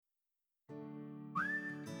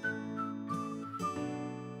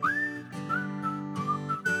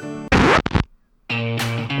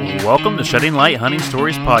Welcome to Shedding Light Hunting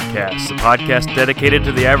Stories Podcast, the podcast dedicated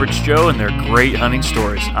to the average Joe and their great hunting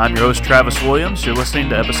stories. I'm your host, Travis Williams. You're listening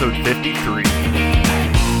to episode 53.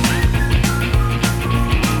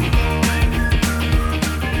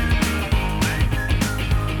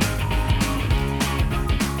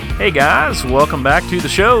 Hey guys, welcome back to the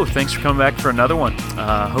show. Thanks for coming back for another one.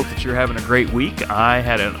 Hope that you're having a great week. I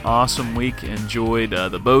had an awesome week. Enjoyed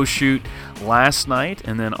the bow shoot last night,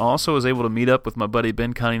 and then also was able to meet up with my buddy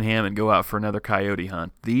Ben Cunningham and go out for another coyote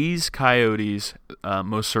hunt. These coyotes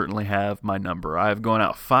most certainly have my number. I have gone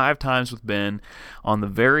out 5 times with Ben. On the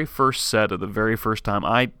very first set of the very first time,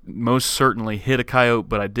 I most certainly hit a coyote,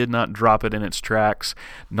 but I did not drop it in its tracks.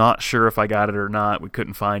 Not sure if I got it or not. We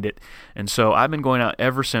couldn't find it. And so I've been going out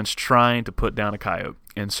ever since trying to put down a coyote.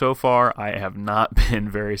 And so far, I have not been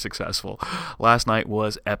very successful. Last night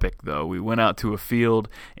was epic, though. We went out to a field,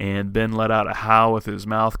 and Ben let out a howl with his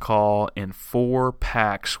mouth call, and 4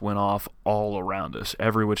 packs went off all around us,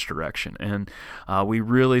 every which direction. And we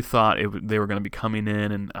really thought they were going to be coming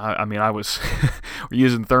in. And I was we're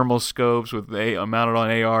using thermal scopes with mounted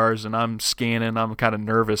on ARs, and I'm scanning. I'm kind of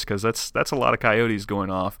nervous because that's a lot of coyotes going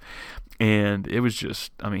off. And it was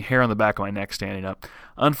just, hair on the back of my neck standing up.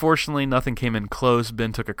 Unfortunately, nothing came in close.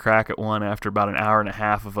 Ben took a crack at one after about an hour and a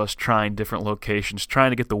half of us trying different locations,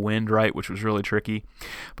 trying to get the wind right, which was really tricky.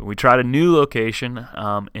 But we tried a new location,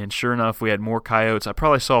 and sure enough, we had more coyotes. I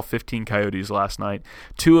probably saw 15 coyotes last night.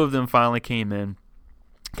 2 of them finally came in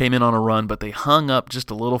on a run, but they hung up just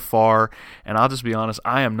a little far, and I'll just be honest,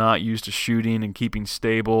 I am not used to shooting and keeping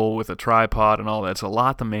stable with a tripod and all that. It's a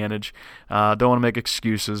lot to manage. Don't want to make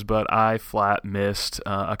excuses, but I flat missed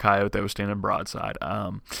a coyote that was standing broadside.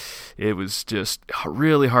 It was just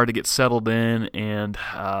really hard to get settled in, and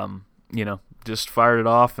just fired it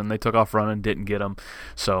off, and they took off running, didn't get them.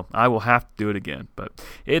 So I will have to do it again. But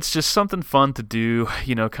it's just something fun to do,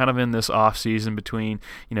 kind of in this off season between,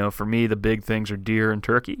 for me, the big things are deer and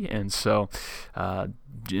turkey. And so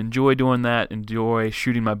enjoy doing that, enjoy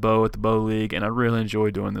shooting my bow at the Bow League, and I really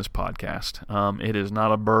enjoy doing this podcast. It is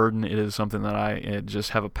not a burden. It is something that I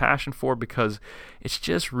just have a passion for because it's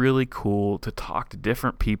just really cool to talk to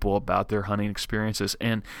different people about their hunting experiences.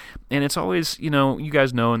 And it's always, you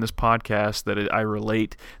guys know in this podcast that I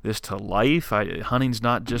relate this to life. Hunting's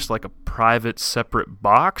not just like a private, separate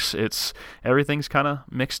box. Everything's kind of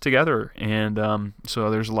mixed together. And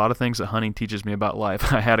so there's a lot of things that hunting teaches me about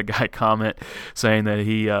life. I had a guy comment saying that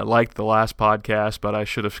he liked the last podcast, but I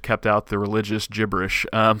should have kept out the religious gibberish.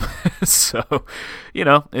 So,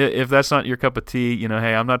 if that's not your cup of tea,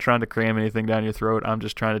 hey, I'm not trying to cram anything down your throat. I'm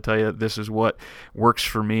just trying to tell you this is what works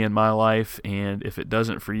for me in my life, and if it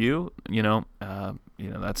doesn't for you,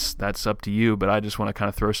 that's up to you. But I just want to kind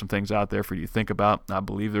of throw some things out there for you to think about. I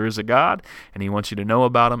believe there is a God, and He wants you to know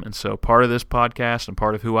about Him. And so part of this podcast and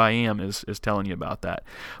part of who I am is telling you about that.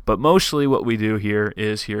 But mostly what we do here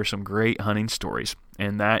is hear some great hunting stories,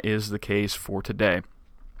 and that is the case for today.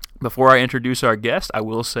 Before I introduce our guest, I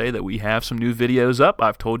will say that we have some new videos up.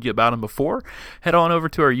 I've told you about them before. Head on over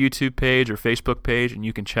to our YouTube page or Facebook page, and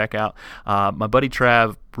you can check out my buddy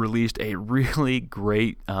Trav released a really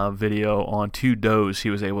great video on 2 does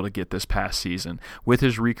he was able to get this past season with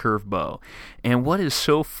his recurve bow. And what is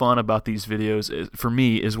so fun about these videos for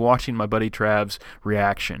me is watching my buddy Trav's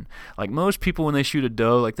reaction. Like most people when they shoot a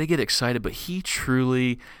doe, they get excited, but he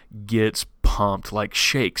truly gets pumped,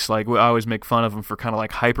 shakes. I always make fun of him for kind of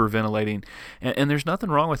hyperventilating, and there's nothing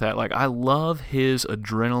wrong with that. I love his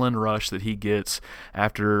adrenaline rush that he gets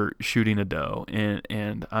after shooting a doe, and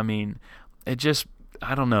it just,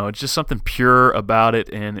 I don't know, it's just something pure about it,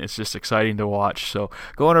 and it's just exciting to watch. So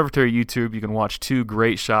go on over to our YouTube. You can watch 2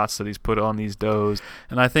 great shots that he's put on these does,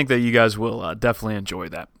 and I think that you guys will definitely enjoy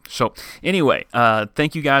that. So anyway,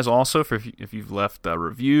 thank you guys also for if you've left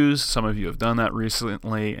reviews. Some of you have done that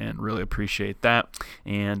recently, and really appreciate that.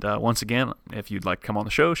 And once again, if you'd like to come on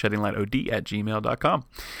the show, sheddinglightod@gmail.com.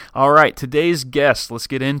 All right, today's guest, let's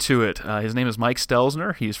get into it. His name is Mike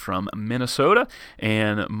Stelzner. He's from Minnesota,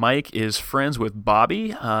 and Mike is friends with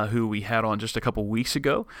Bobby, who we had on just a couple weeks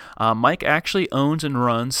ago. Mike actually owns and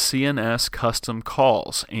runs CNS Custom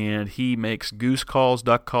Calls, and he makes goose calls,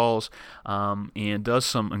 duck calls, and does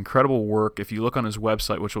some incredible work. If you look on his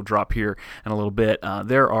website, which will drop here in a little bit,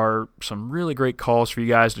 there are some really great calls for you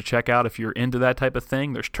guys to check out if you're into that type of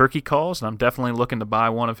thing. There's turkey calls, and I'm definitely looking to buy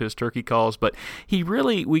one of his turkey calls, but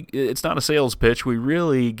it's not a sales pitch. We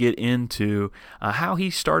really get into how he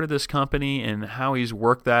started this company and how he's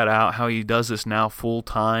worked that out, how he does this now full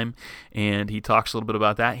time, and he talks a little bit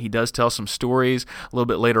about that. He does tell some stories a little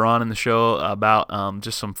bit later on in the show about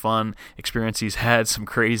just some fun experience he's had, some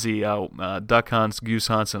crazy duck hunts, goose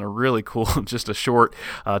hunts, months, and a really cool, just a short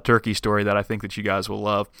turkey story that I think that you guys will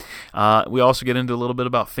love. We also get into a little bit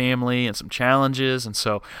about family and some challenges, and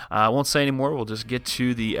so I won't say any more. We'll just get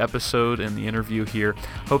to the episode and the interview here.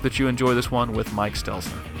 Hope that you enjoy this one with Mike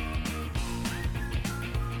Stelzner.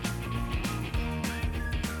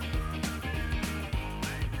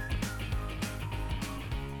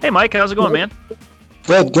 Hey, Mike, how's it going, man?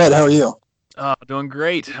 Good. How are you? Doing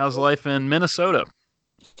great. How's life in Minnesota?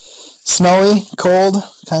 Snowy, cold,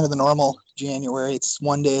 kind of the normal January. It's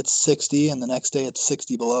one day it's 60 and the next day it's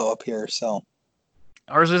 60 below up here. So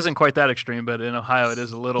ours isn't quite that extreme, but in Ohio it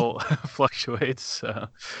is a little fluctuates.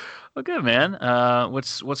 Well, good, man.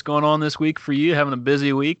 What's going on this week for you? Having a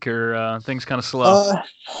busy week, or things kind of slow?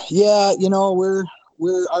 Yeah, we're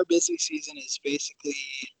our busy season is basically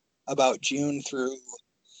about June through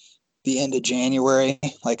the end of January.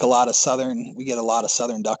 Like we get a lot of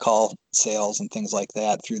southern duck call sales and things like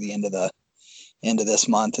that through the end of this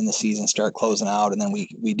month, and the season start closing out. And then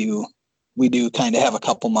we do kind of have a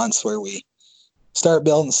couple months where we start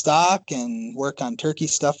building stock and work on turkey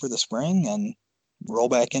stuff for the spring and roll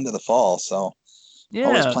back into the fall. So yeah,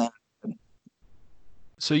 always plan.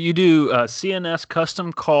 So you do CNS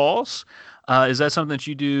custom calls. Is that something that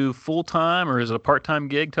you do full-time, or is it a part-time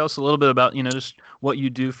gig? Tell us a little bit about, just what you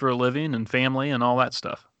do for a living and family and all that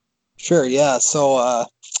stuff. Sure. Yeah. So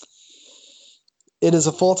it is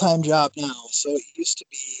a full-time job now. So it used to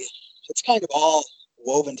be, it's kind of all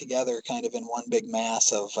woven together kind of in one big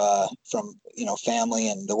mass of from, family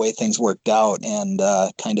and the way things worked out, and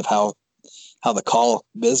kind of how the call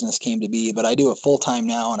business came to be. But I do it full-time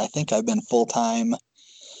now, and I think I've been full-time.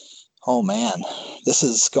 Oh man, this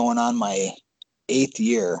is going on my 8th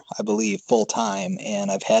year, I believe, full time. And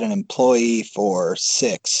I've had an employee for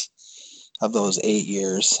 6 of those 8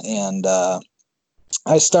 years. And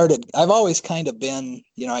I've always kind of been,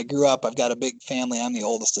 I grew up, I've got a big family. I'm the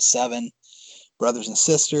oldest of 7 brothers and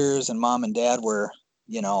sisters, and mom and dad were,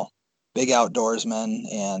 big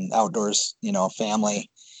outdoorsmen and outdoors, family,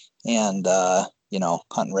 and,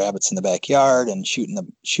 hunting rabbits in the backyard and shooting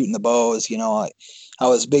the bows. I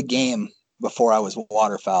was big game before I was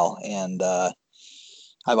waterfowl, and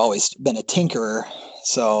I've always been a tinkerer,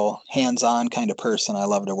 so hands-on kind of person. I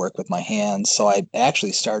love to work with my hands. So I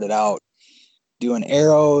actually started out doing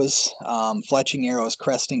arrows, fletching arrows,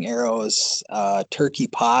 cresting arrows, turkey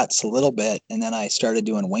pots a little bit, and then I started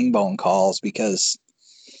doing wing bone calls because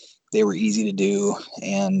they were easy to do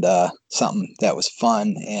and something that was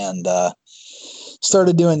fun, and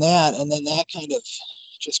started doing that, and then that kind of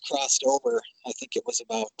just crossed over. I think it was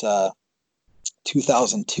about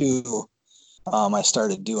 2002. I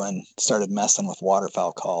started messing with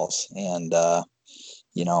waterfowl calls, and I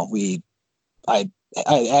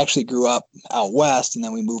actually grew up out west, and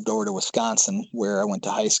then we moved over to Wisconsin, where I went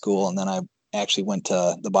to high school, and then I actually went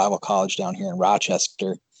to the Bible college down here in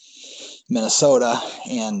Rochester, Minnesota,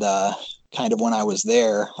 and kind of when I was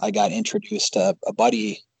there, I got introduced to a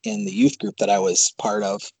buddy in the youth group that I was part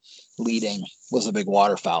of leading, was a big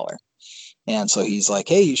waterfowler. And so he's like,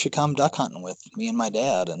 hey, you should come duck hunting with me and my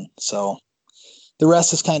dad. And so the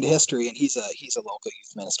rest is kind of history. And he's a local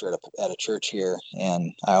youth minister at a church here.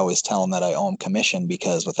 And I always tell him that I owe him commission,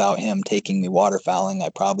 because without him taking me waterfowling, I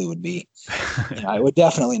probably would be, I would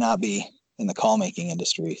definitely not be in the call making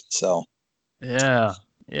industry. So yeah,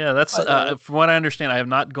 that's from what I understand. I have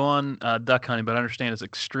not gone duck hunting, but I understand it's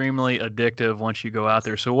extremely addictive once you go out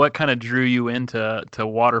there. So what kind of drew you into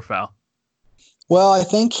waterfowl? Well, I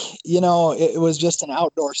think, it was just an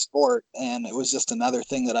outdoor sport, and it was just another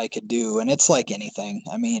thing that I could do. And it's like anything.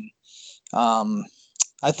 I mean,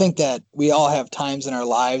 I think that we all have times in our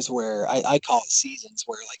lives where I call it seasons,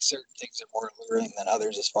 where like certain things are more alluring than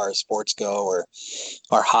others as far as sports go, or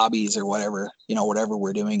our hobbies, or whatever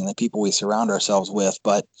we're doing, and the people we surround ourselves with.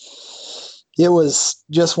 But it was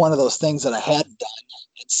just one of those things that I hadn't done,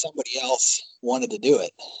 and somebody else wanted to do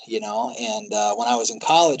it, and when I was in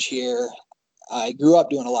college here, I grew up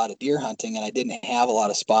doing a lot of deer hunting, and I didn't have a lot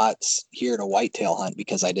of spots here to whitetail hunt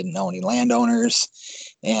because I didn't know any landowners,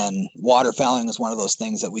 and waterfowling was one of those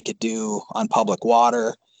things that we could do on public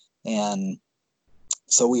water. And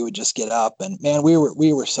so we would just get up, and man, we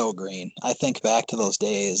were so green. I think back to those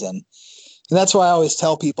days, and that's why I always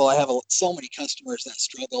tell people, I have so many customers that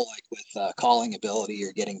struggle like with calling ability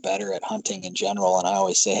or getting better at hunting in general. And I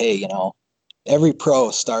always say, hey, every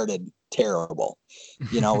pro started terrible.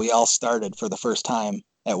 We all started for the first time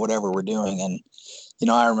at whatever we're doing. And,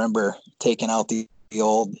 I remember taking out the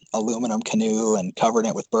old aluminum canoe and covering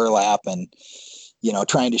it with burlap, and,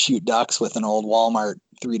 trying to shoot ducks with an old Walmart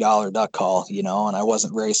 $3 duck call, and I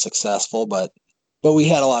wasn't very successful, but we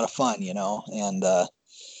had a lot of fun, and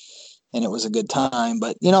and it was a good time.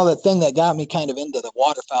 But, you know, the thing that got me kind of into the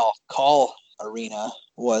waterfowl call arena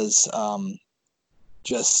was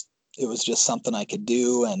it was just something I could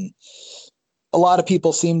do. And a lot of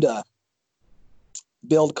people seem to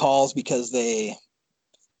build calls because they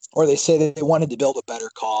say that they wanted to build a better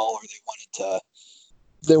call, or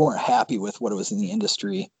they weren't happy with what it was in the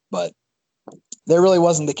industry. But that really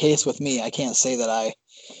wasn't the case with me. I can't say that I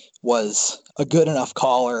was a good enough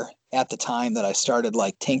caller at the time that I started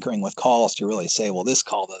like tinkering with calls to really say, well, this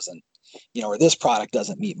call doesn't, you know, or this product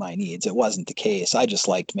doesn't meet my needs. It wasn't the case. I just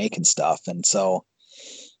liked making stuff. And so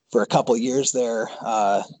for a couple of years there,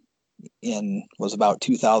 was about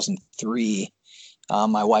 2003.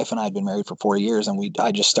 My wife and I had been married for 4 years, and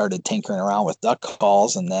I just started tinkering around with duck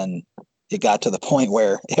calls. And then it got to the point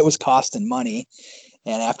where it was costing money.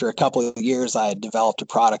 And after a couple of years, I had developed a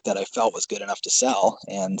product that I felt was good enough to sell.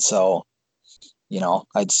 And so, you know,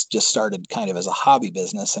 I'd just started kind of as a hobby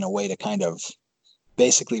business in a way to kind of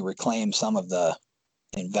basically reclaim some of the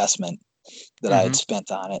investment that I had spent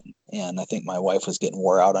on it. And I think my wife was getting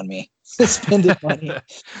wore out on me spending money.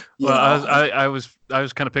 Well, I was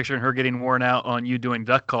kind of picturing her getting worn out on you doing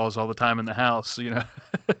duck calls all the time in the house, you know.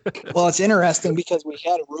 Well, it's interesting because we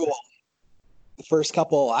had a rule. The first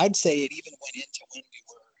couple, I'd say it even went into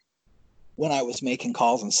when I was making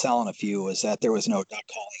calls and selling a few, was that there was no duck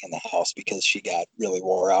calling in the house because she got really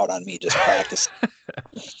wore out on me just practicing.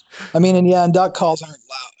 I mean, and duck calls aren't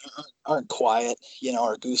loud, aren't quiet, you know,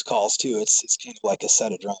 or goose calls too. It's kind of like a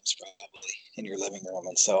set of drums probably in your living room.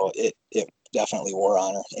 And so it definitely wore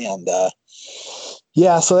on her. And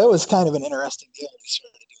so that was kind of an interesting deal. We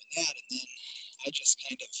started doing that, and then I just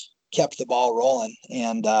kind of kept the ball rolling.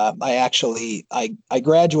 And I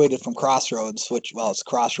graduated from Crossroads, which, well, it's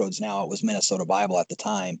Crossroads now. It was Minnesota Bible at the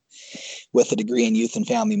time, with a degree in youth and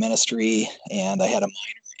family ministry. And I had a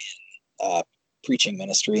minor in preaching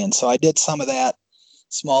ministry. And so I did some of that,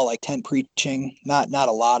 small, like 10 preaching, not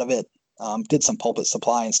a lot of it. Did some pulpit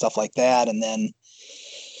supply and stuff like that. And then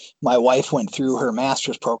my wife went through her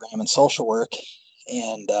master's program in social work,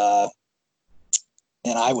 and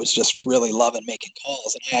I was just really loving making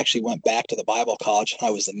calls. And I actually went back to the Bible college, and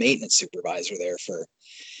I was the maintenance supervisor there for,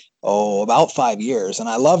 about 5 years. And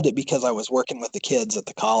I loved it because I was working with the kids at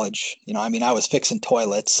the college. You know, I mean, I was fixing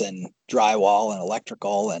toilets and drywall and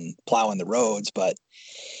electrical and plowing the roads, but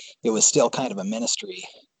it was still kind of a ministry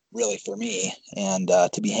really for me, and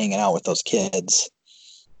to be hanging out with those kids.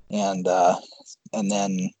 And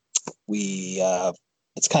then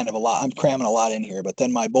it's kind of a lot. I'm cramming a lot in here, but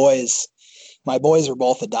then my boys were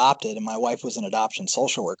both adopted, and my wife was an adoption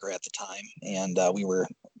social worker at the time. And we were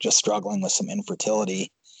just struggling with some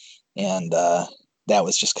infertility. And that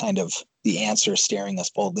was just kind of the answer staring us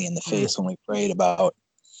boldly in the face when we prayed about,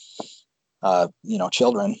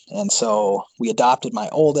 children. And so we adopted my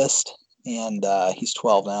oldest, and he's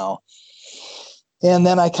 12 now. And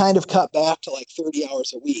then I kind of cut back to like 30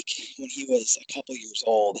 hours a week when he was a couple years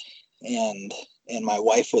old. And my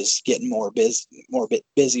wife was getting more bit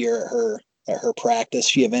busier at her practice.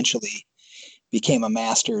 She eventually became a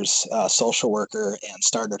master's social worker and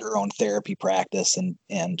started her own therapy practice.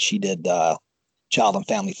 And she did child and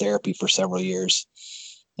family therapy for several years.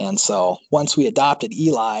 And so once we adopted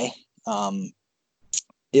Eli,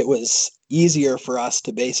 it was easier for us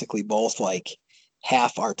to basically both like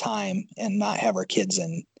half our time and not have our kids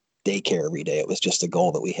in daycare every day. It was just a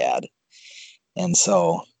goal that we had. And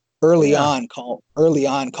so early on call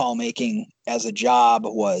making as a job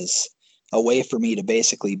was a way for me to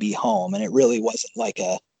basically be home. And it really wasn't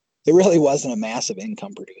a massive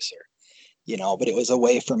income producer, you know, but it was a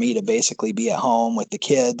way for me to basically be at home with the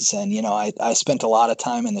kids. And, you know, I spent a lot of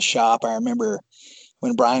time in the shop. I remember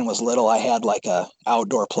when Brian was little, I had like a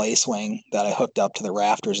outdoor play swing that I hooked up to the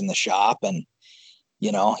rafters in the shop. And,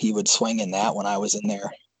 you know, he would swing in that when I was in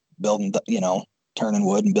there building, turning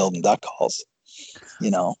wood and building duck calls, you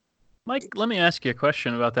know. Mike, let me ask you a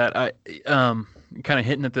question about that. I kind of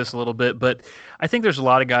hinting at this a little bit, but I think there's a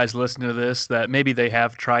lot of guys listening to this that maybe they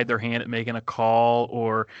have tried their hand at making a call,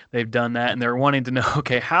 or they've done that, and they're wanting to know,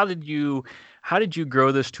 okay, how did you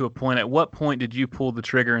grow this to a point? At what point did you pull the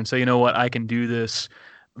trigger and say, you know what, I can do this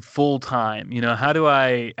full time? You know, how do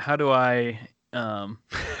I how do I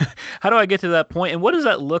get to that point, and what does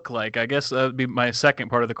that look like? I guess that would be my second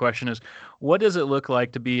part of the question is, what does it look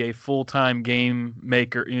like to be a full-time game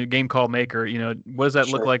call maker? You know, what does that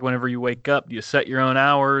look like whenever you wake up? Do you set your own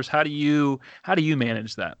hours? How do you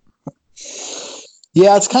manage that?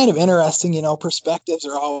 Yeah, it's kind of interesting. You know, perspectives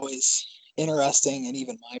are always interesting, and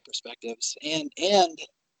even my perspectives. And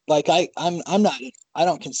like I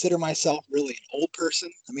don't consider myself really an old person.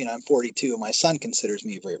 I mean, I'm 42. My son considers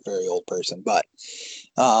me a very, very old person, but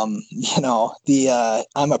I'm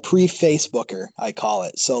a pre-Facebooker, I call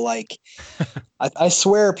it. So like, I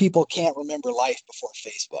swear people can't remember life before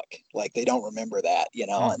Facebook. Like they don't remember that,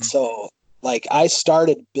 And so like I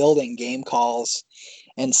started building game calls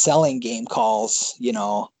and selling game calls,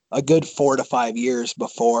 a good 4 to 5 years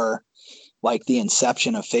before like the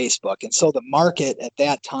inception of Facebook. And so the market at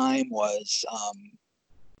that time was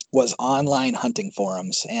online hunting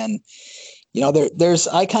forums. And there's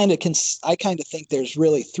I kind of think there's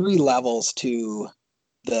really 3 levels to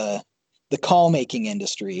the call making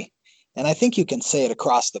industry, and I think you can say it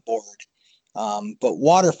across the board. But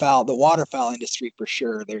the waterfowl industry for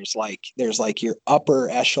sure. There's like your upper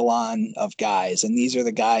echelon of guys, and these are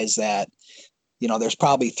the guys that there's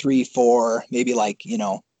probably 3, 4, maybe like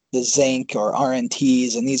the Zinc or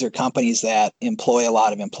RNTs, and these are companies that employ a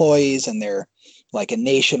lot of employees, and they're like a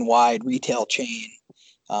nationwide retail chain.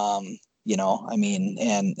 I mean,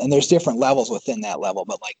 and there's different levels within that level,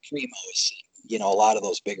 but like Primos, a lot of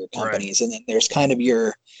those bigger companies. Right. And then there's kind of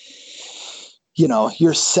your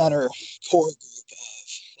center core group of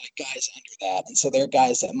like guys under that. And so they're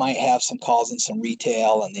guys that might have some calls in some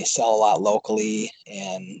retail, and they sell a lot locally,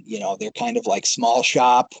 and, they're kind of like small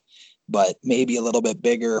shop, but maybe a little bit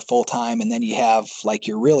bigger full time. And then you have like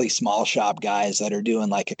your really small shop guys that are doing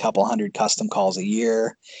like a couple hundred custom calls a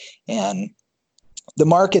year. And the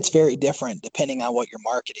market's very different depending on what you're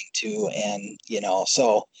marketing to. And,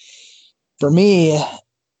 so for me,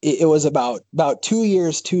 it was about 2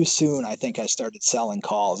 years too soon. I think I started selling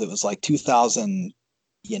calls. It was like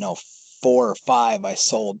 2004 or 5. I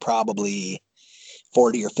sold probably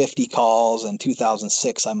 40 or 50 calls. In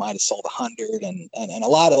 2006, I might have sold 100. And a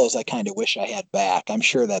lot of those I kind of wish I had back. I'm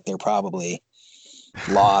sure that they're probably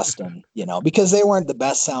lost and, because they weren't the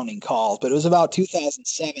best sounding calls. But it was about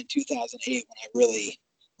 2007, 2008 when I really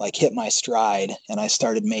like hit my stride, and I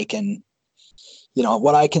started making,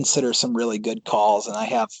 what I consider some really good calls. And I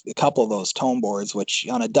have a couple of those tone boards, which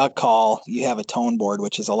on a duck call, you have a tone board,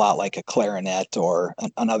 which is a lot like a clarinet or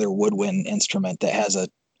another woodwind instrument that has a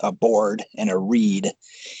board and a reed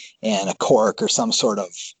and a cork or some sort of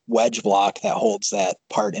wedge block that holds that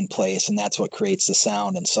part in place. And that's what creates the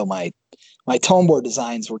sound. And so my tone board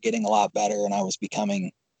designs were getting a lot better, and I was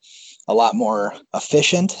becoming a lot more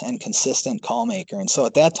efficient and consistent call maker. And so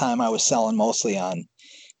at that time I was selling mostly on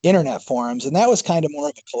internet forums, and that was kind of more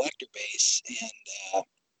of a collector base, and a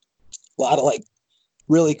lot of like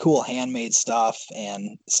really cool handmade stuff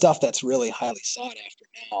and stuff that's really highly sought after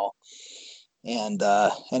now. And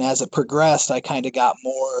as it progressed, I kind of got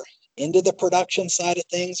more into the production side of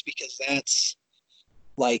things, because that's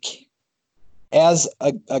like, as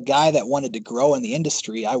a guy that wanted to grow in the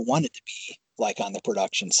industry, I wanted to be like on the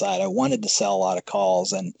production side. I wanted to sell a lot of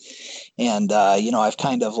calls, and I've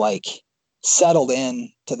kind of like settled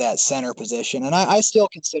in to that center position, and I still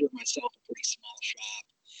consider myself a pretty small shop.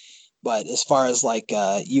 But as far as like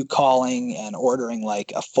you calling and ordering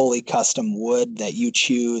like a fully custom wood that you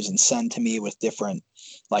choose and send to me with different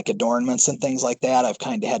like adornments and things like that, I've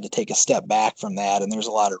kind of had to take a step back from that, and there's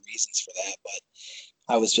a lot of reasons for that, but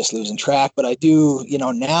I was just losing track. But I do,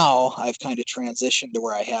 now I've kind of transitioned to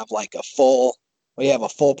where I have like we have a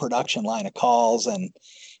full production line of calls, and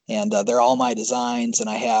they're all my designs, and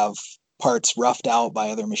I have parts roughed out by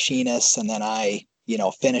other machinists, and then I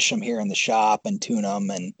finish them here in the shop and tune them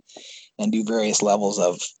and do various levels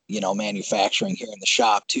of manufacturing here in the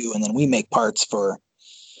shop too. And then we make parts for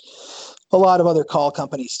a lot of other call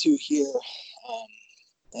companies too here,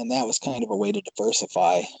 and that was kind of a way to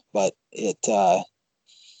diversify. But it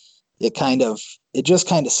just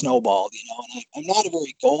kind of snowballed, and I'm not a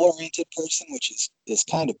very goal oriented person, which is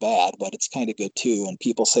kind of bad, but it's kind of good too. And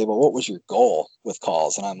people say, well, what was your goal with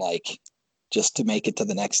calls? And I'm like, just to make it to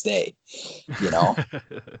the next day. I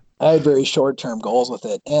had very short-term goals with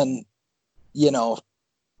it. And,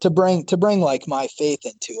 to bring like my faith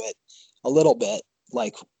into it a little bit,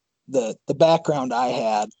 like the background I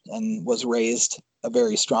had, and was raised a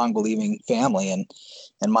very strong believing family, and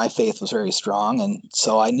my faith was very strong. And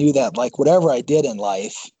so I knew that like whatever I did in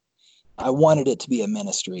life, I wanted it to be a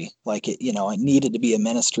ministry. Like it needed to be a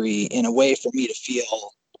ministry in a way for me to feel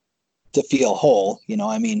whole.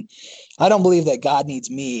 I mean, I don't believe that God needs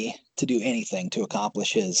me to do anything to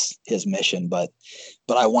accomplish his mission, but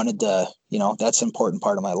I wanted to, that's an important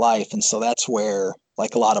part of my life. And so that's where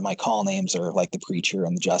like a lot of my call names are like the Preacher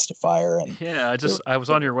and the Justifier. And yeah, I was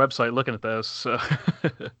on your website looking at those. So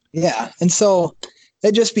yeah. And so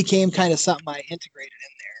it just became kind of something I integrated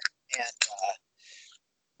in there,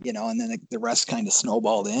 and, and then the rest kind of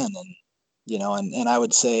snowballed in. And and I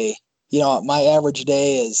would say, my average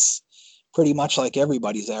day is pretty much like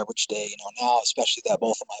everybody's average day, now, especially that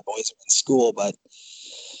both of my boys are in school. But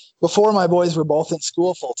before my boys were both in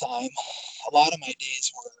school full time, a lot of my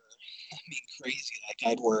days were, crazy.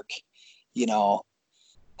 Like I'd work, you know,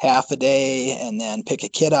 half a day and then pick a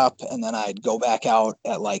kid up, and then I'd go back out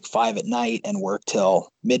at like 5 at night and work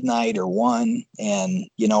till midnight or 1. And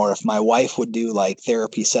or if my wife would do like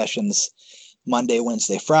therapy sessions Monday,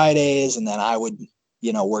 Wednesday, Fridays, and then I would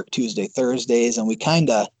work Tuesday, Thursdays. And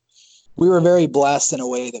we were very blessed in a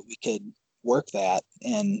way that we could work that.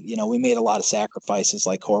 And we made a lot of sacrifices,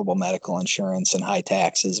 like horrible medical insurance and high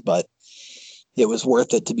taxes, but it was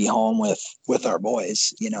worth it to be home with our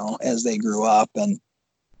boys as they grew up. And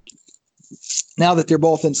now that they're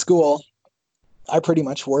both in school, I pretty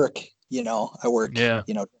much work, I work,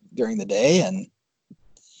 during the day,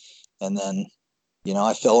 and then,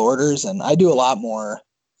 I fill orders, and I do a lot more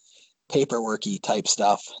paperworky type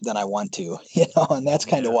stuff than I want to, and that's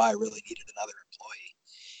kind of why I really needed another employee,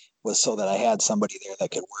 was so that I had somebody there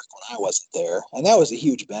that could work when I wasn't there. And that was a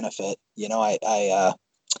huge benefit. I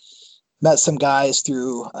met some guys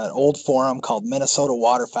through an old forum called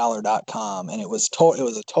MinnesotaWaterfowler.com, and it was a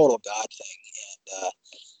total God thing.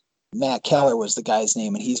 And Matt Keller was the guy's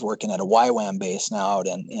name, and he's working at a YWAM base now out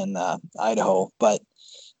in Idaho. But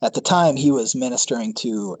at the time, he was ministering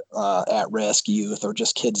to at-risk youth, or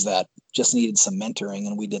just kids that just needed some mentoring,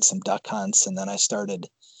 and we did some duck hunts. And then I started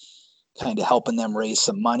kind of helping them raise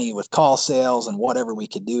some money with call sales and whatever we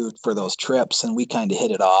could do for those trips, and we kind of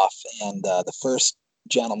hit it off. And the first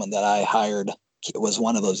gentleman that I hired was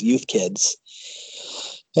one of those youth kids.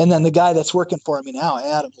 And then the guy that's working for me now,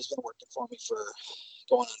 Adam, who's been working for me for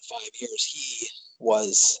going on 5 years, he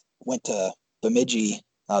went to Bemidji,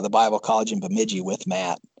 the Bible College in Bemidji with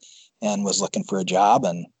Matt, and was looking for a job.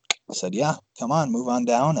 And I said, yeah, come on, move on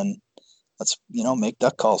down, and let's, make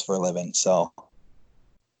duck calls for a living. So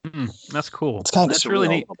that's cool. It's kind of that's really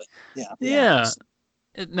neat. Yeah.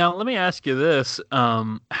 Now, let me ask you this.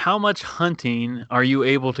 How much hunting are you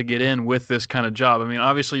able to get in with this kind of job? I mean,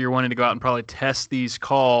 obviously you're wanting to go out and probably test these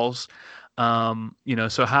calls.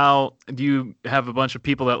 So how do you have a bunch of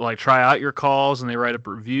people that like try out your calls and they write up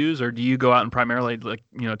reviews, or do you go out and primarily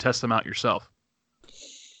test them out yourself?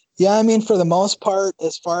 Yeah. I mean, for the most part,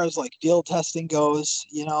 as far as like field testing goes,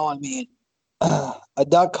 a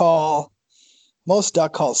duck call, most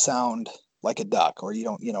duck calls sound like a duck, or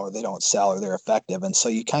or they don't sell, or they're effective. And so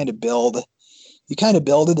you kind of build a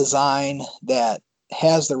design that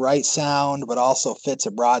has the right sound, but also fits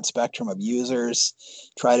a broad spectrum of users,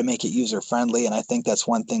 try to make it user friendly. And I think that's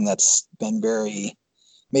one thing that's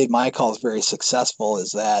made my calls very successful,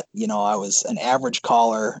 is that, I was an average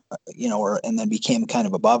caller, and then became kind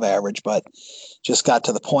of above average, but just got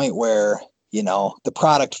to the point where, the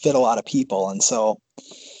product fit a lot of people. And so,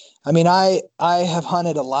 I have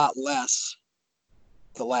hunted a lot less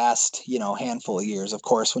the last, handful of years. Of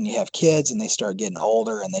course, when you have kids and they start getting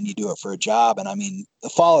older, and then you do it for a job. And the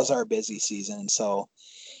fall is our busy season. And so,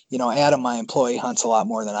 Adam, my employee, hunts a lot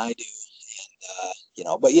more than I do.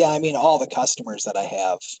 And, but yeah, all the customers that I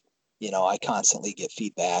have, I constantly get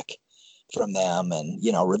feedback from them, and,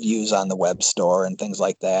 reviews on the web store and things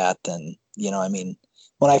like that. And,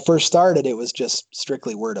 when I first started, it was just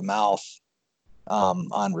strictly word of mouth,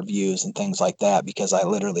 on reviews and things like that, because I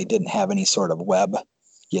literally didn't have any sort of web,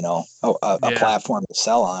 a platform to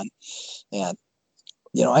sell on. And,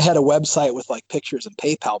 I had a website with like pictures and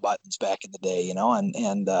PayPal buttons back in the day, and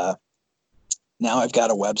now I've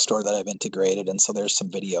got a web store that I've integrated. And so there's some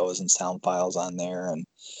videos and sound files on there. And,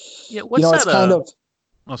 what's that? It's kind of,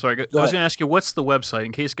 oh, sorry. I was going to ask you, what's the website,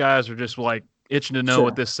 in case guys are just like itching to know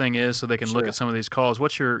what this thing is, so they can look at some of these calls.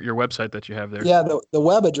 What's your website that you have there? Yeah, the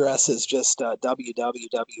web address is just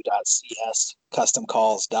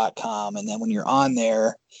www.cscustomcalls.com. And then when you're on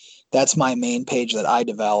there, that's my main page that I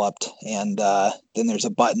developed. And then there's a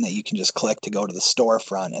button that you can just click to go to the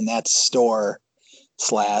storefront, and that's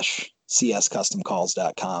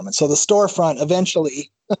store/cscustomcalls.com. And so the storefront, eventually,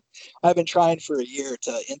 I've been trying for a year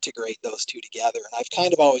to integrate those two together. And I've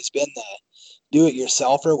kind of always been the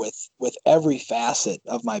do-it-yourselfer with every facet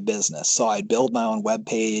of my business. So I'd build my own web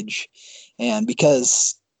page, and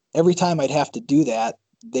because every time I'd have to do that,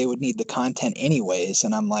 they would need the content anyways.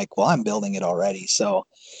 And I'm like, well, I'm building it already. So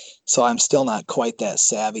I'm still not quite that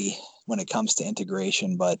savvy when it comes to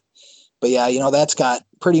integration, but yeah, that's got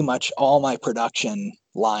pretty much all my production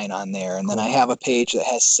line on there. And then I have a page that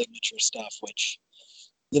has signature stuff, which,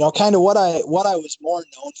 kind of what I was more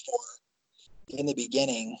known for in the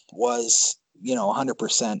beginning was,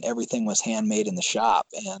 100% everything was handmade in the shop.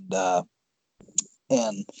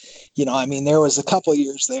 And, I mean, there was a couple of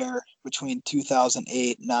years there between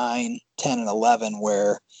 2008, 9, 10, and 11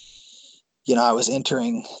 where, I was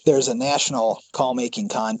entering, there's a national call making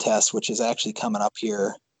contest, which is actually coming up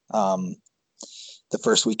here the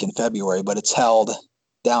first week in February, but it's held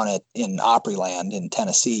down in Opryland in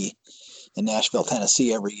Tennessee, in Nashville,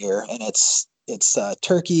 Tennessee every year. And it's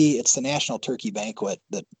turkey. It's the National Turkey Banquet.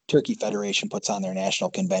 The Turkey Federation puts on their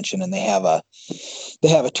national convention, and they have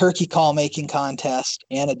a turkey call making contest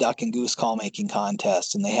and a duck and goose call making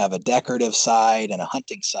contest. And they have a decorative side and a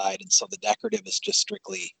hunting side. And so the decorative is just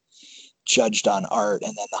strictly judged on art.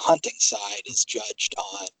 And then the hunting side is judged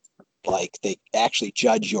on, like, they actually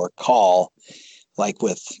judge your call, like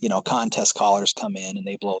with, contest callers come in and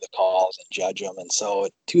they blow the calls and judge them. And so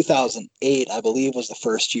 2008, I believe, was the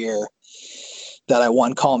first year that I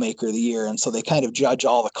won Call Maker of the Year. And so they kind of judge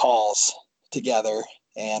all the calls together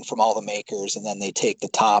and from all the makers, and then they take the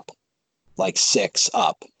top like 6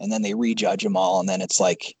 up, and then they rejudge them all. And then it's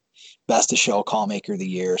like best of show, Call Maker of the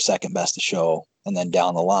Year, second best of show, and then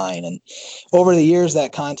down the line. And over the years,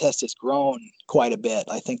 that contest has grown quite a bit.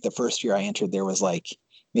 I think the first year I entered, there was like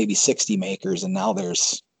maybe 60 makers, and now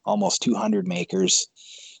there's almost 200 makers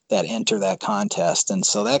that enter that contest. And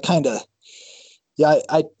so that kind of,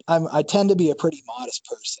 I tend to be a pretty modest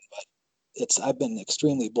person, but I've been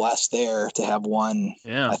extremely blessed there to have won,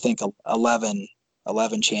 I think 11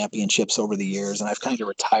 championships over the years. And I've kind of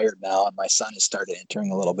retired now, and my son has started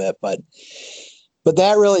entering a little bit, but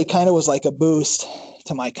that really kind of was like a boost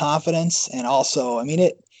to my confidence. And also, I mean,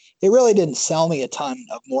 it really didn't sell me a ton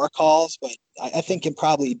of more calls, but I think it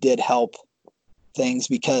probably did help things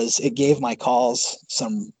because it gave my calls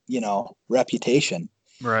some, reputation.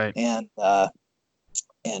 Right.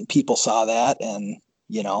 And people saw that, and,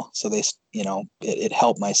 so they, it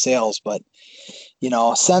helped my sales. But,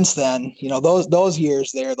 since then, those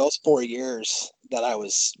years there, those 4 years that I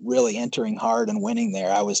was really entering hard and winning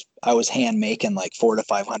there, I was hand making like 400 to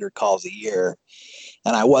 500 calls a year,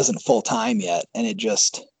 and I wasn't full time yet. And it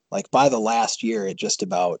just, like, by the last year, it just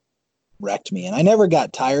about wrecked me. And I never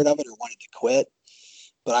got tired of it or wanted to quit,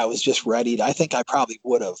 but I was just ready I think I probably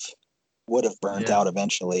would have burnt out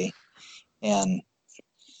eventually. And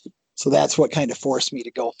so that's what kind of forced me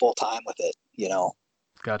to go full time with it,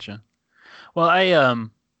 Gotcha. Well,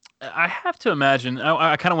 I have to imagine,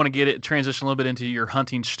 I kind of want to transition a little bit into your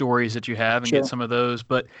hunting stories that you have and Sure. get some of those,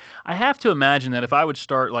 but I have to imagine that if I would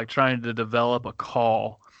start like trying to develop a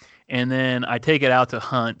call and then I take it out to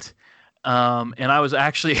hunt, and I was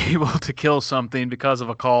actually able to kill something because of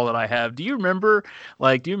a call that I have. Do you remember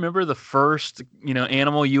the first,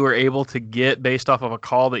 animal you were able to get based off of a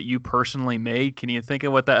call that you personally made? Can you think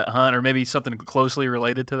of what that hunt, or maybe something closely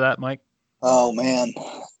related to that, Mike? Oh man,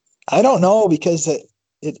 I don't know, because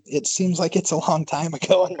it seems like it's a long time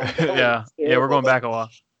ago. Yeah, we're going back a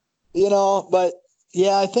while. But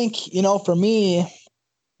yeah, I think, for me,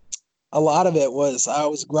 a lot of it was I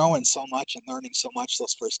was growing so much and learning so much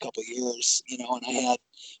those first couple of years,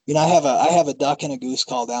 and I have a duck and a goose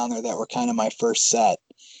call down there that were kind of my first set.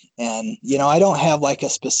 And, I don't have like a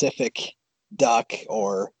specific duck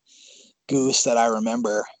or goose that I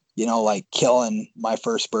remember, like killing my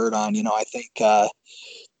first bird on. I think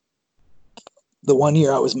the one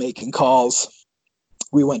year I was making calls,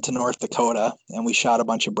 we went to North Dakota and we shot a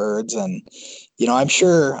bunch of birds. And, I'm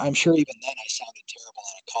sure even then I sounded terrible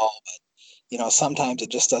on a call, but, sometimes it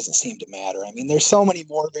just doesn't seem to matter. I mean, there's so many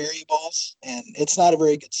more variables, and it's not a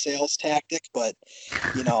very good sales tactic, but,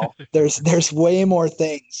 there's way more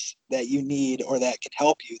things that you need or that can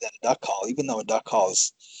help you than a duck call, even though a duck call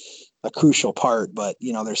is a crucial part. But,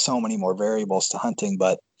 there's so many more variables to hunting.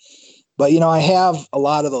 But, I have a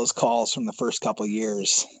lot of those calls from the first couple of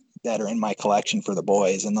years that are in my collection for the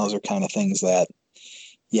boys. And those are kind of things that,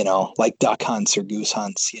 like duck hunts or goose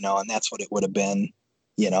hunts, and that's what it would have been.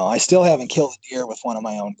 I still haven't killed a deer with one of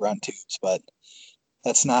my own grunt tubes, but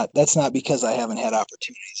that's not because I haven't had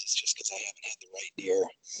opportunities. It's just because I haven't had the right deer,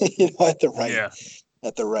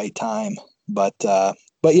 at the right time. But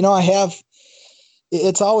I have,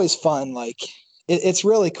 it's always fun. Like it's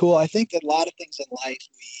really cool. I think that a lot of things in life,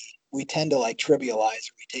 we tend to like trivialize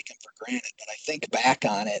or we take them for granted, but I think back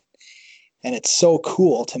on it, and it's so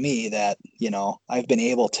cool to me that, I've been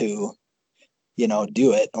able to,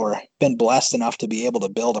 do it, or been blessed enough to be able to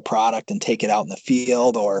build a product and take it out in the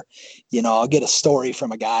field. Or, I'll get a story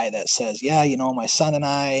from a guy that says, yeah, my son and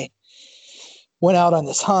I went out on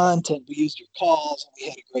this hunt and we used your calls and we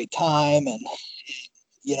had a great time. And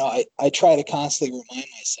I try to constantly remind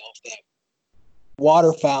myself that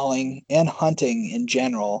waterfowling and hunting in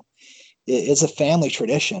general is a family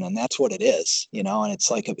tradition, and that's what it is, and it's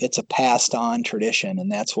like it's a passed on tradition,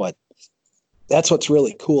 and that's what that's what's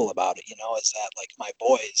really cool about it, is that like my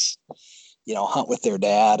boys, hunt with their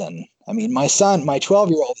dad. And I mean, my son, my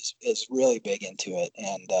 12-year-old is really big into it.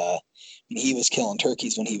 And he was killing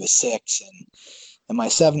turkeys when he was 6. And my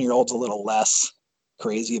 7-year-old's a little less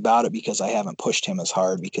crazy about it because I haven't pushed him as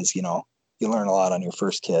hard because, you learn a lot on your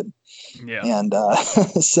first kid. Yeah. And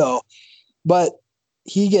but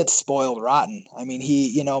he gets spoiled rotten. I mean,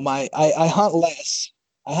 I hunt less.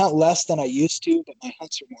 I hunt less than I used to, but my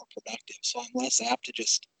hunts are more productive. So I'm less apt to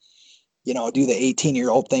just, do the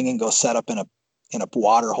 18-year-old thing and go set up in a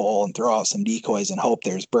water hole and throw out some decoys and hope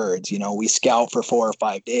there's birds. We scout for 4 or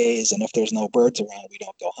 5 days. And if there's no birds around, we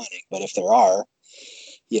don't go hunting. But if there are,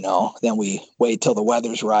 then we wait till the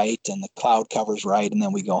weather's right and the cloud cover's right. And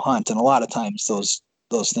then we go hunt. And a lot of times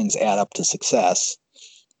those things add up to success.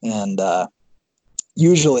 And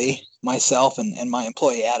usually myself and my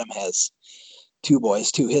employee Adam has 2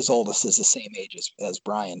 boys too. His oldest is the same age as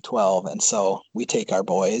Brian, 12. And so we take our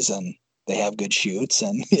boys and they have good shoots.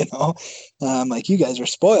 And, I'm like, you guys are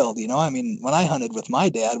spoiled. I mean, when I hunted with my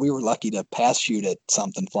dad, we were lucky to pass shoot at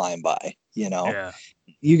something flying by, Yeah.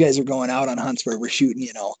 You guys are going out on hunts where we're shooting,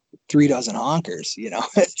 3 dozen honkers,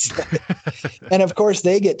 it's like, and of course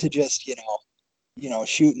they get to just,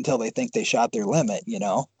 shoot until they think they shot their limit,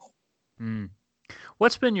 Mm.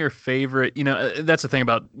 What's been your favorite? That's the thing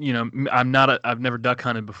about, I've never duck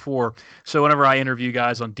hunted before. So whenever I interview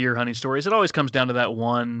guys on deer hunting stories, it always comes down to that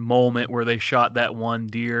one moment where they shot that one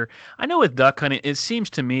deer. I know with duck hunting, it seems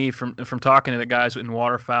to me from talking to the guys in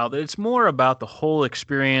waterfowl that it's more about the whole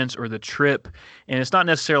experience or the trip. And it's not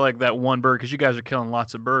necessarily like that one bird because you guys are killing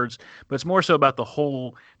lots of birds, but it's more so about the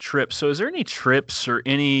whole trip. So is there any trips or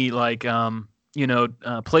any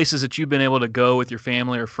places that you've been able to go with your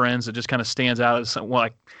family or friends that just kind of stands out as something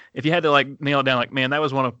like if you had to like nail it down, like, man, that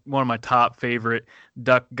was one of my top favorite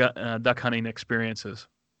duck hunting experiences.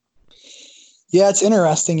 Yeah, it's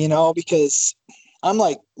interesting, because I'm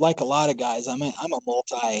like a lot of guys, I'm a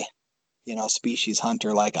multi, species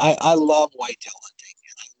hunter. Like I love whitetail hunting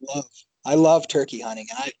and I love turkey hunting.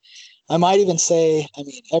 And I might even say, I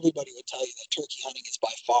mean, everybody would tell you that turkey hunting is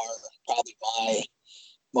by far probably my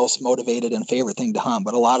most motivated and favorite thing to hunt,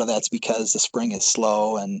 but a lot of that's because the spring is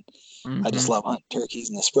slow and I just love hunting turkeys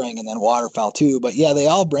in the spring, and then waterfowl too. But yeah, they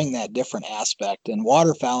all bring that different aspect. And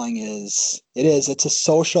waterfowling it's a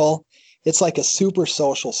social, it's like a super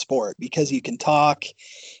social sport because you can talk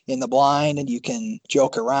in the blind and you can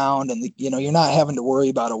joke around and you're not having to worry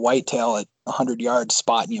about a whitetail at 100 yards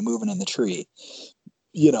spotting you moving in the tree,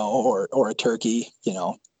 or a turkey,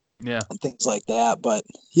 Yeah. and things like that. But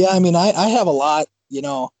yeah, I mean, I have a lot,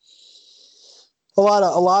 a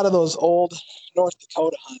lot of those old North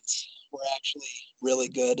Dakota hunts were actually really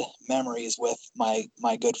good memories with my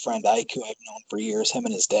good friend Ike, who I've known for years, him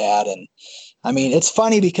and his dad. And I mean, it's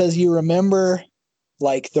funny because you remember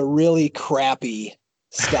like the really crappy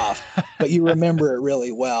stuff, but you remember it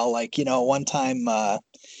really well. Like, one time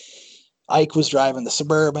Ike was driving the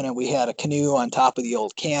Suburban and we had a canoe on top of the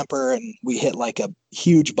old camper and we hit like a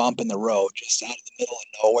huge bump in the road just out of the middle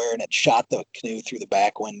of nowhere, and it shot the canoe through the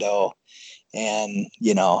back window and,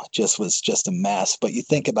 was just a mess. But you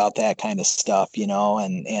think about that kind of stuff,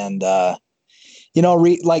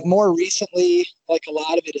 like more recently, like a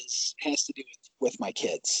lot of it has to do with my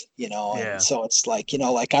kids, Yeah. and so it's like,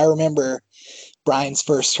 like I remember Brian's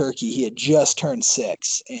first turkey, he had just turned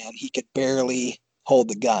 6 and he could barely hold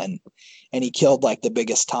the gun. And he killed like the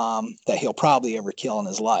biggest tom that he'll probably ever kill in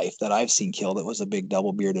his life that I've seen killed. It was a big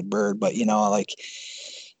double bearded bird, but like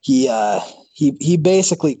he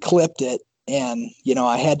basically clipped it, and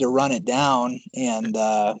I had to run it down, and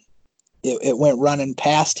it went running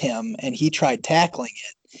past him, and he tried tackling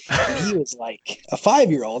it, and he was like a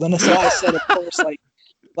 5-year-old, and so I said, of course,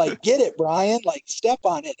 like get it, Brian, like step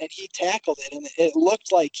on it, and he tackled it, and it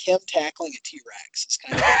looked like him tackling a T-Rex. It's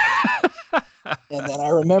kind of and then I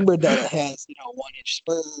remembered that it has 1-inch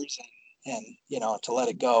spurs and to let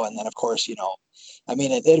it go, and then of course I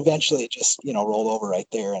mean it eventually just rolled over right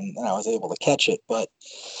there, and I was able to catch it. But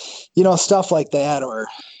stuff like that. Or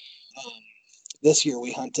this year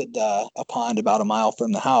we hunted a pond about a mile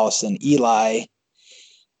from the house, and Eli,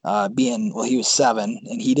 he was 7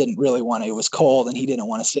 and he didn't really want to, it was cold and he didn't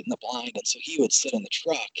want to sit in the blind. And so he would sit in the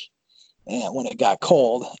truck and when it got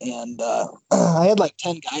cold, and I had like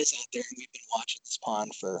 10 guys out there, and we've been watching this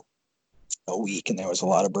pond for a week, and there was a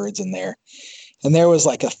lot of birds in there, and there was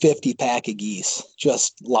like a 50 pack of geese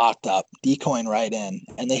just locked up, decoying right in,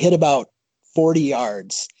 and they hit about 40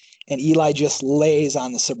 yards, and Eli just lays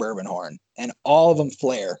on the Suburban horn, and all of them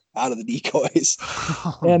flare out of the decoys.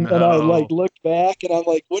 And I like looked back, and I'm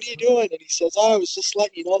like, "What are you doing?" And he says, "Oh, I was just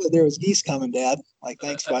letting you know that there was geese coming, Dad." I'm like,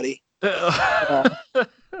 "Thanks, buddy." Uh,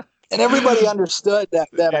 and everybody understood that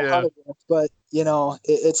I Yeah, hunted with, but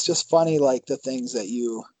it's just funny, like the things that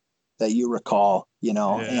you recall, and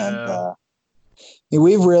yeah.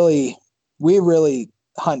 we really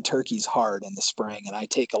hunt turkeys hard in the spring, and I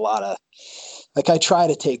take a lot of like I try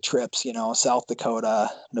to take trips, South Dakota,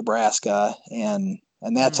 Nebraska, and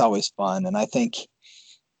that's Hmm. always fun. And I think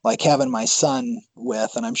like having my son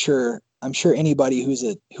with, and I'm sure anybody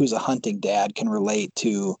who's a hunting dad can relate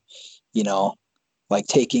to, you know, like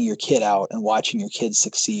taking your kid out and watching your kids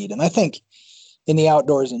succeed. And I think in the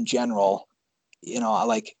outdoors in general,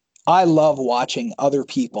 like I love watching other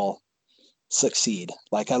people succeed.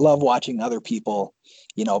 Like I love watching other people,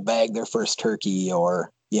 bag their first turkey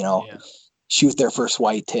or, Yeah. shoot their first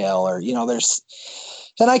whitetail or,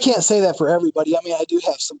 and I can't say that for everybody. I mean, I do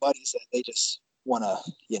have some buddies that they just want to,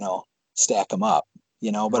 stack them up,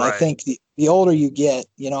 but I Right. think the older you get,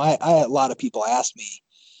 I a lot of people ask me,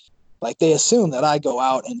 like they assume that I go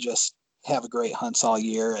out and just have a great hunts all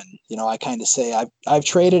year. And, I kind of say I've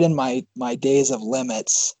traded in my days of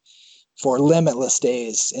limits for limitless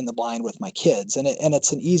days in the blind with my kids. And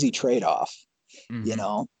it's an easy trade-off, you Hmm.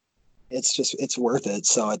 know, it's worth it.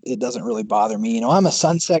 So it doesn't really bother me. I'm a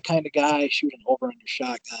sunset kind of guy, shoot an over under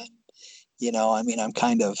shotgun. I mean, I'm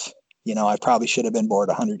kind of, I probably should have been bored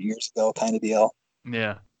 100 years ago kind of deal.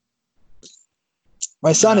 Yeah.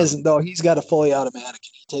 My son No. isn't though. He's got a fully automatic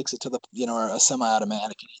and he takes it to the, or a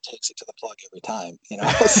semi-automatic and he takes it to the plug every time,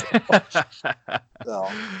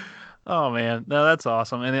 so Oh man, no, that's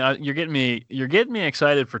awesome, and you're getting me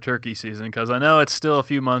excited for turkey season because I know it's still a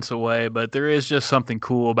few months away, but there is just something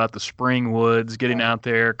cool about the spring woods, getting yeah, out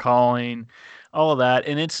there, calling, all of that,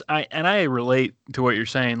 and I relate to what you're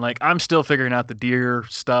saying. Like I'm still figuring out the deer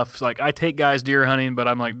stuff. Like I take guys deer hunting, but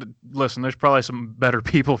I'm like, listen, there's probably some better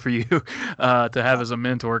people for you to have yeah, as a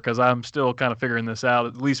mentor because I'm still kind of figuring this out,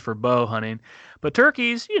 at least for bow hunting. But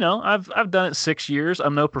turkeys, I've done it 6 years.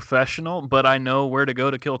 I'm no professional, but I know where to go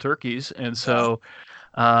to kill turkeys. And yeah. so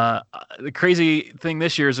the crazy thing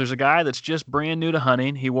this year is there's a guy that's just brand new to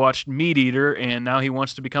hunting. He watched Meat Eater, and now he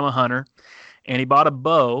wants to become a hunter. And he bought a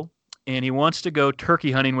bow, and he wants to go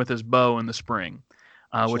turkey hunting with his bow in the spring.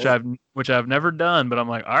 Which Sure. I've never done, but I'm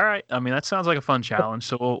like, all right. I mean, that sounds like a fun challenge.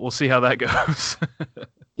 So we'll see how that goes.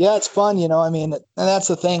 Yeah, it's fun, I mean, and that's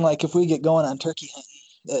the thing. Like if we get going on turkey hunting,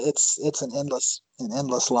 it's an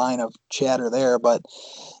endless line of chatter there. But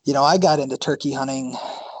I got into turkey hunting,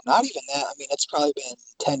 not even that. I mean, it's probably been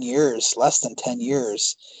 10 years, less than 10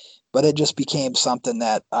 years, but it just became something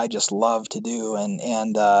that I just love to do. And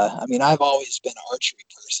I mean, I've always been an archery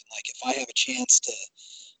person. Like if I have a chance to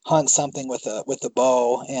hunt something with a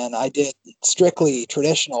bow, and I did strictly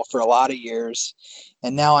traditional for a lot of years,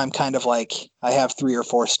 and now I'm kind of like I have 3 or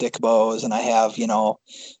 4 stick bows, and I have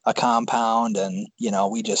a compound, and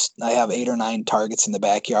I have 8 or 9 targets in the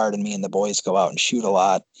backyard, and me and the boys go out and shoot a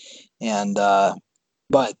lot. And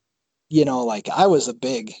but like I was a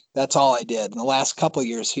big, that's all I did in the last couple of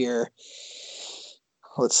years here.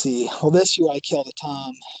 Let's see. Well, this year I killed a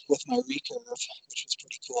tom with my recurve, which was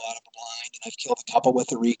pretty cool out of a blind, and I've killed a couple with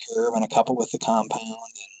the recurve and a couple with the compound.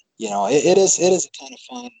 And it is a ton of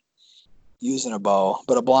fun using a bow,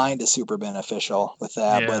 but a blind is super beneficial with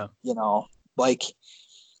that. But Yeah. like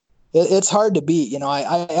it's hard to beat.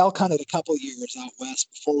 I elk hunted a couple years out west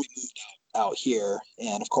before we moved out here,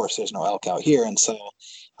 and of course there's no elk out here, and so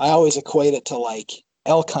I always equate it to like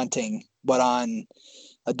elk hunting, but on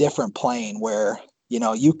a different plane where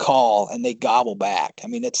you call and they gobble back. I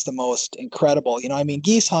mean, it's the most incredible. I mean,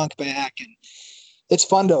 geese honk back, and it's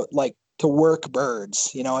fun to like to work birds.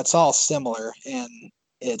 It's all similar, and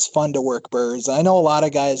it's fun to work birds. I know a lot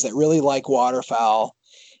of guys that really like waterfowl,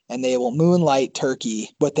 and they will moonlight turkey,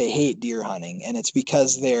 but they hate deer hunting, and it's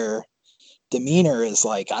because their demeanor is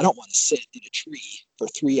like, I don't want to sit in a tree for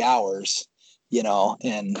 3 hours,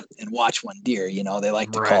 and watch one deer. They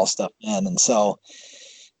like to Right. call stuff in, and so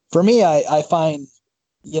for me, I find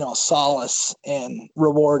solace and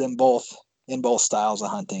reward in both styles of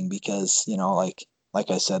hunting because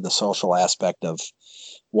like I said, the social aspect of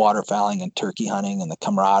waterfowling and turkey hunting and the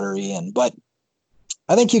camaraderie. But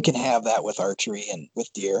I think you can have that with archery and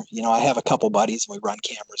with deer. I have a couple buddies and we run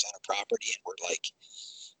cameras on a property and we're like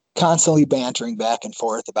constantly bantering back and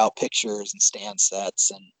forth about pictures and stand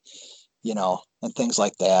sets and things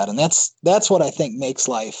like that. And that's what I think makes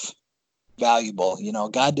life valuable.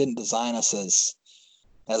 God didn't design us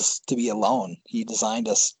as to be alone. He designed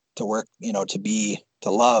us to work, to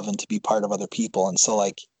love and to be part of other people. And so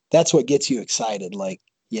like that's what gets you excited. Like,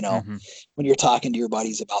 Hmm. when you're talking to your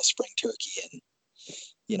buddies about spring turkey, and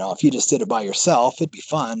if you just did it by yourself, it'd be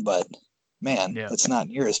fun, but man, Yeah. it's not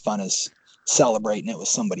near as fun as celebrating it with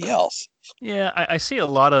somebody else. Yeah, I see a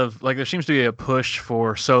lot of like there seems to be a push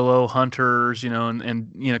for solo hunters, and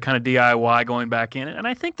kind of DIY going back in. And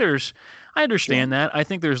I Sure. understand that. I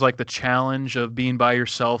think there's like the challenge of being by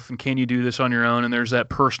yourself and can you do this on your own? And there's that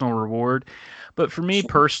personal reward. But for me Sure.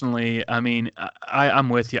 personally, I mean, I'm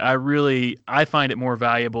with you. I find it more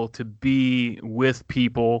valuable to be with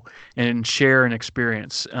people and share an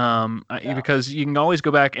experience. Yeah. Because you can always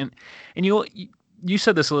go back and you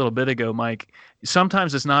said this a little bit ago, Mike.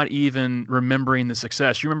 Sometimes it's not even remembering the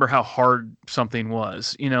success. You remember how hard something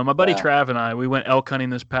was. My buddy Yeah. Trav and I, we went elk hunting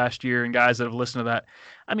this past year, and guys that have listened to that,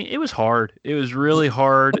 I mean, it was hard. It was really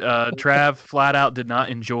hard. Trav flat out did not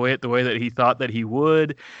enjoy it the way that he thought that he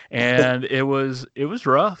would, and it was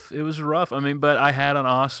rough. It was rough. I mean, but I had an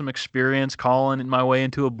awesome experience calling my way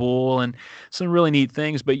into a bull and some really neat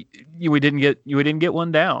things. But we didn't get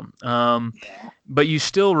one down. Yeah. But you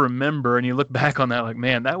still remember and you look back on that like,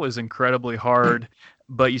 man, that was incredibly hard.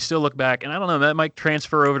 But you still look back, and I don't know, that might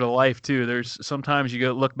transfer over to life too. There's sometimes you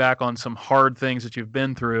go look back on some hard things that you've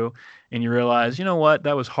been through, and you realize, you know what,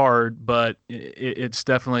 that was hard, but it's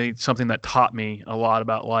definitely something that taught me a lot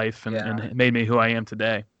about life Yeah. and made me who I am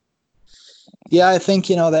today. Yeah. I think,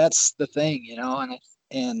 that's the thing,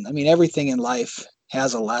 and I mean, everything in life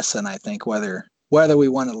has a lesson, I think, whether we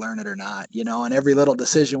want to learn it or not, and every little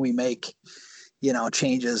decision we make,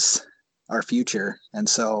 changes our future. And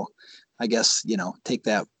so I guess, take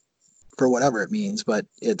that for whatever it means, but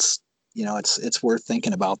it's worth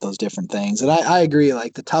thinking about those different things. And I agree,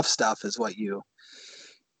 like the tough stuff is what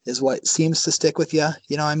seems to stick with you.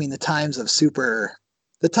 I mean, the times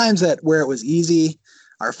that where it was easy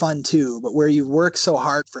are fun too, but where you've worked so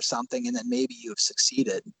hard for something and then maybe you've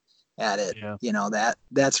succeeded at it, Yeah.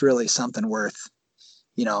 that's really something worth,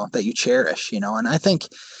 that you cherish, and I think,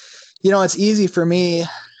 it's easy for me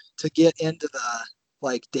to get into the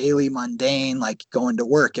like daily mundane, like going to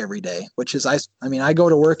work every day, which is, I mean, I go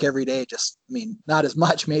to work every day, just, I mean, not as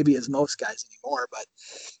much maybe as most guys anymore, but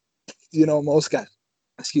most guys,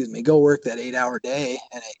 excuse me, go work that 8 hour day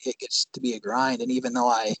and it gets to be a grind. And even though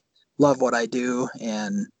I love what I do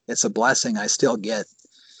and it's a blessing, I still get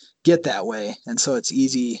that way. And so it's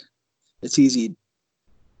easy,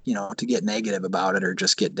 to get negative about it or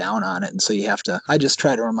just get down on it. And so I just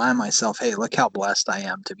try to remind myself, hey, look how blessed I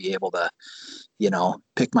am to be able to,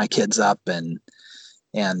 pick my kids up and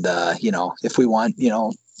if we want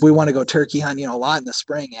to go turkey hunt, a lot in the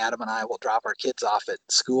spring, Adam and I will drop our kids off at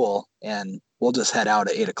school and we'll just head out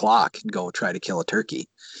at 8 o'clock and go try to kill a turkey,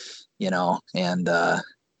 and I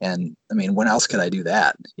mean, when else could I do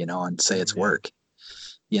that, and say it's Yeah. work,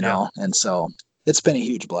 Yeah. and so it's been a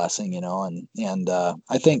huge blessing, and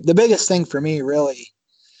I think the biggest thing for me really,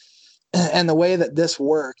 and the way that this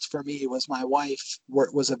worked for me was my wife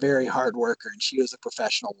was a very hard worker and she was a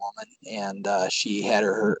professional woman and she had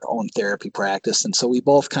her own therapy practice. And so we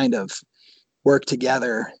both kind of worked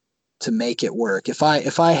together to make it work. If I'd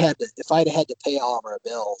had to pay all of our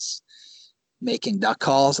bills making duck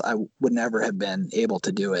calls, I would never have been able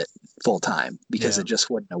to do it full time because Yeah. it just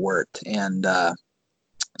wouldn't have worked. And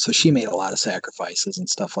so she made a lot of sacrifices and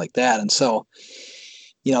stuff like that. And so,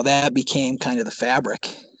 that became kind of the fabric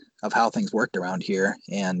of how things worked around here.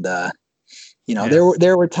 And, Yeah.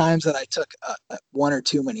 there were times that I took one or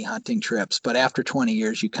too many hunting trips, but after 20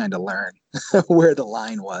 years, you kind of learn where the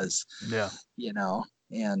line was, Yeah.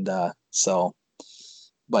 and so,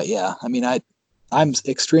 but yeah, I mean, I'm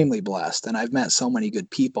extremely blessed and I've met so many good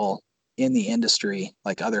people in the industry,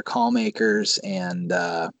 like other call makers and,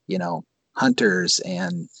 hunters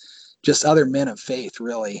and just other men of faith,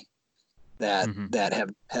 really, that Hmm. that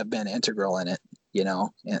have been integral in it,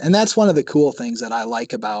 and that's one of the cool things that I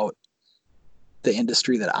like about the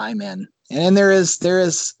industry that I'm in. And there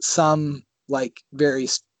is some like very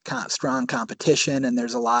strong competition, and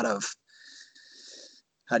there's a lot of,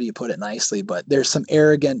 how do you put it nicely, but there's some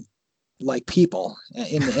arrogant like people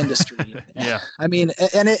in the industry. Yeah. I mean,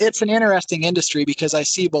 and it's an interesting industry because I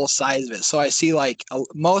see both sides of it. So I see like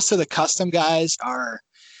most of the custom guys are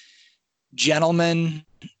gentlemen,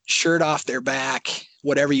 shirt off their back,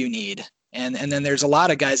 whatever you need. And then there's a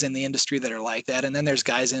lot of guys in the industry that are like that. And then there's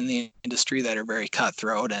guys in the industry that are very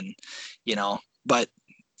cutthroat and, but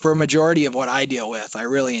for a majority of what I deal with, I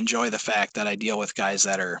really enjoy the fact that I deal with guys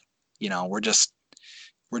that are, we're just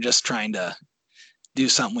trying to do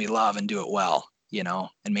something we love and do it well,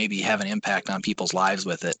 and maybe have an impact on people's lives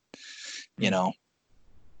with it,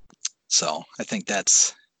 So I think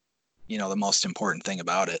that's, the most important thing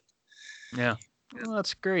about it. Yeah. Well,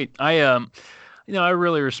 that's great. I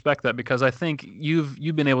really respect that because I think you've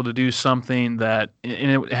been able to do something that,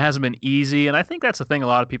 and it hasn't been easy. And I think that's the thing a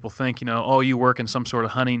lot of people think, oh, you work in some sort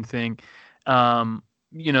of hunting thing.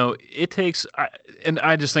 It takes, and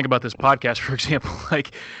I just think about this podcast, for example,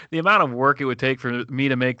 like the amount of work it would take for me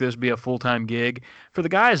to make this be a full-time gig. For the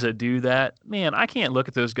guys that do that, man, I can't look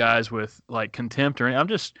at those guys with like contempt or anything. I'm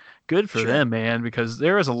just good for Sure. them, man, because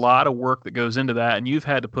there is a lot of work that goes into that, and you've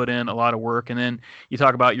had to put in a lot of work. And then you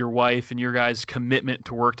talk about your wife and your guys' commitment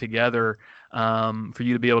to work together. For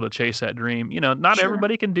you to be able to chase that dream, not Sure.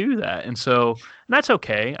 everybody can do that, and that's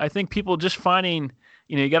okay. I think people just finding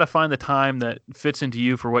you got to find the time that fits into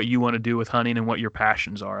you for what you want to do with hunting and what your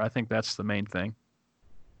passions are. I think that's the main thing.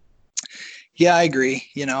 Yeah, I agree.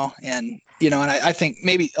 And I think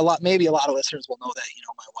maybe a lot of listeners will know that,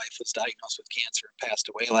 my wife was diagnosed with cancer and passed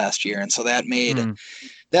away last year. And so that made Mm,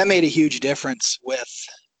 a huge difference with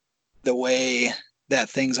the way that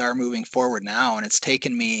things are moving forward now. And it's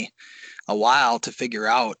taken me a while to figure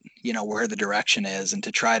out, where the direction is and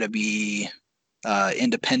to try to be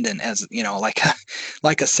independent as,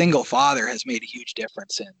 like a single father has made a huge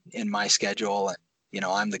difference in my schedule. And,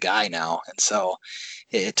 I'm the guy now. And so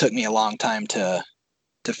it took me a long time to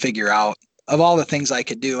figure out of all the things I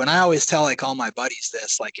could do. And I always tell like all my buddies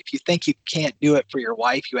this, like, if you think you can't do it for your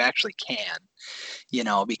wife, you actually can,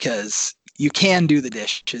 because you can do the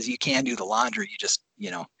dishes, you can do the laundry. You just,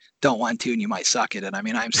 don't want to, and you might suck at it. I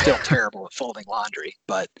mean, I'm still terrible at folding laundry,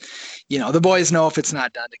 but the boys know if it's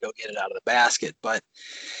not done to go get it out of the basket. But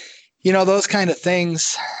those kind of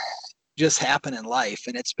things just happen in life,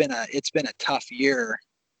 and it's been a tough year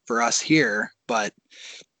for us here. But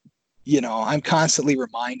I'm constantly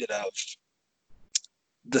reminded of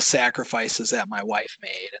the sacrifices that my wife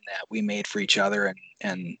made and that we made for each other,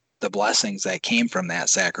 and the blessings that came from that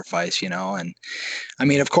sacrifice. And I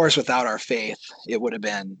mean, of course, without our faith, it would have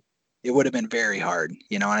been very hard.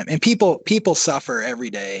 And people suffer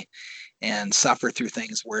every day and suffer through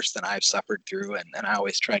things worse than I've suffered through. And I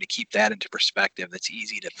always try to keep that into perspective. It's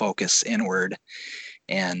easy to focus inward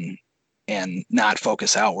and not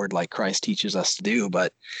focus outward like Christ teaches us to do.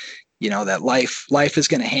 But that life is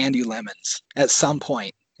going to hand you lemons at some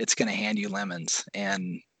point. It's going to hand you lemons,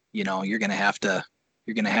 and you're going to have to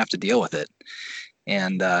deal with it.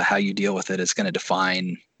 And how you deal with it is going to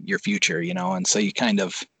define your future. And so you kind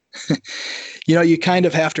of you kind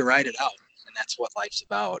of have to write it out, and that's what life's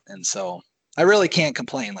about. And so I really can't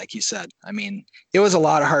complain, like you said. I mean, it was a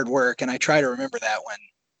lot of hard work, and I try to remember that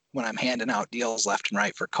when I'm handing out deals left and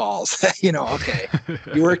right for calls. Okay,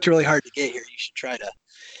 you worked really hard to get here. You should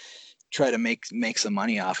try to make some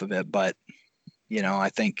money off of it. But I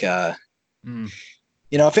think mm,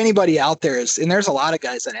 if anybody out there is, and there's a lot of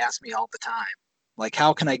guys that ask me all the time, like,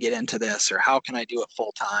 how can I get into this, or how can I do it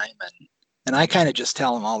full time? And I kind of just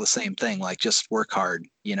tell them all the same thing, like, just work hard.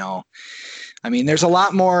 I mean, there's a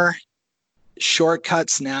lot more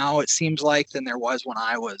shortcuts now, it seems like, than there was when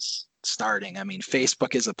I was starting. I mean,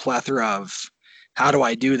 Facebook is a plethora of how do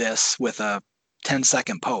I do this with a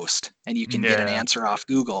 10-second post, and you can get an yeah. answer off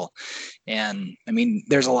Google. And I mean,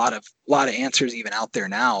 there's a lot of answers even out there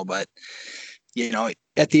now, but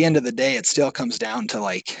at the end of the day, it still comes down to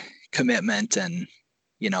like commitment and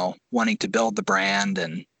wanting to build the brand.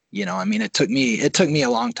 And I mean, it took me a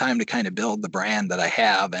long time to kind of build the brand that I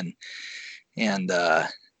have. And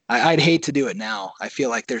I'd hate to do it now. I feel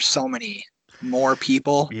like there's so many more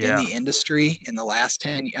people in Yeah. the industry in the last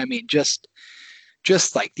 10. I mean, just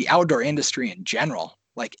like the outdoor industry in general,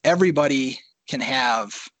 like everybody can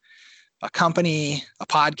have a company, a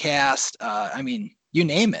podcast. I mean, you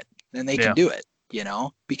name it, and they can Yeah. do it,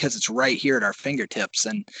 because it's right here at our fingertips.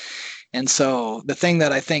 And so the thing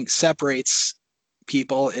that I think separates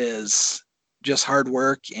people is just hard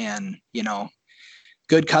work and,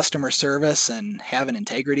 good customer service and having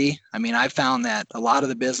integrity. I mean, I found that a lot of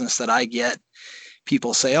the business that I get,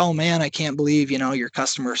 people say, "Oh man, I can't believe, your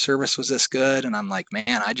customer service was this good." And I'm like,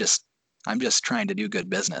 "Man, I'm just trying to do good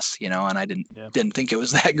business, and I Yeah. didn't think it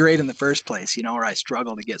was that great in the first place, or I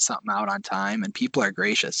struggle to get something out on time, and people are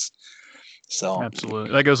gracious." So,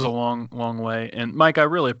 Absolutely. That goes a long, long way. And Mike, I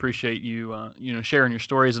really appreciate you, sharing your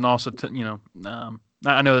stories, and also,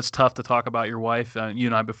 I know it's tough to talk about your wife. You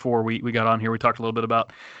and I, before we got on here, we talked a little bit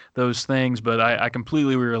about those things, but I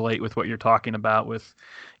completely relate with what you're talking about with,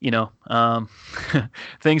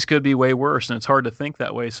 things could be way worse, and it's hard to think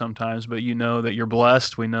that way sometimes, but that you're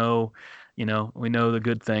blessed. We know the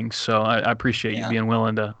good things. So I appreciate you yeah. being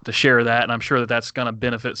willing to share that. And I'm sure that that's going to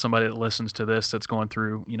benefit somebody that listens to this that's going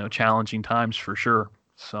through, challenging times for sure.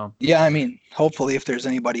 So, Yeah, I mean, hopefully if there's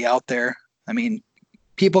anybody out there, I mean,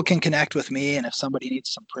 people can connect with me, and if somebody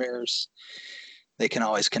needs some prayers, they can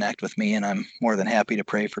always connect with me, and I'm more than happy to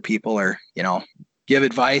pray for people or, give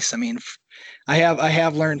advice. I mean, I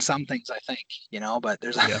have learned some things, I think, but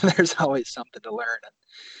there's yeah. there's always something to learn.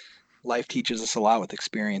 life teaches us a lot with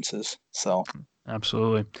experiences. So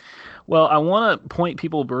Absolutely. Well, I want to point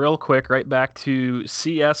people real quick right back to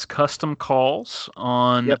CS Custom Calls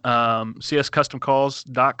on yep,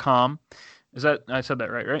 cscustomcalls.com. Is that, I said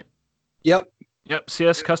that right, right? yep. Yep,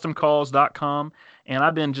 cscustomcalls.com. And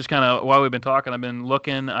I've been just kind of, while we've been talking, I've been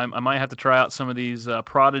looking. I might have to try out some of these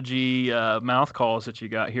Prodigy mouth calls that you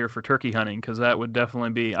got here for turkey hunting, because that would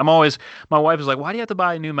definitely be. My wife is like, why do you have to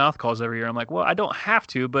buy new mouth calls every year? I'm like, well, I don't have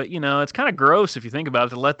to, but it's kind of gross if you think about it,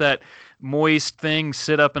 to let that moist thing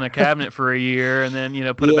sit up in a cabinet for a year and then,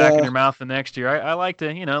 put it back in your mouth the next year. I like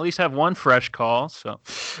to, at least have one fresh call. So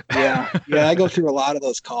Yeah. I go through a lot of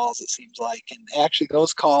those calls, it seems like. And actually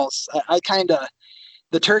those calls, I kind of,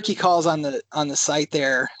 the turkey calls on the site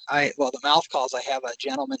there, the mouth calls, I have a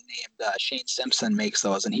gentleman named Shane Simpson makes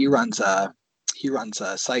those, and he runs a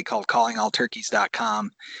site called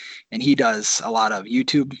callingallturkeys.com, and he does a lot of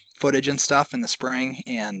YouTube footage and stuff in the spring.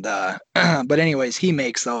 And but anyways, he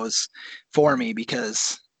makes those for me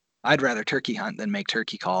because I'd rather turkey hunt than make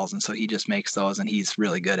turkey calls, and so he just makes those, and he's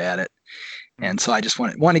really good at it. And so I just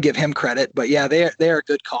want to give him credit. But yeah, they are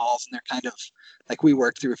good calls, and they're kind of like, we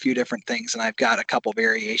work through a few different things, and I've got a couple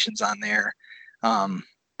variations on there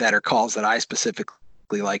that are calls that I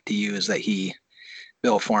specifically like to use that he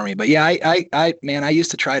built for me. But yeah, I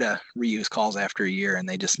used to try to reuse calls after a year, and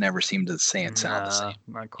they just never seem to sound the same.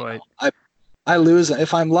 Not quite. I lose it.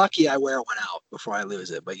 If I'm lucky, I wear one out before I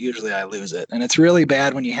lose it, but usually I lose it. And it's really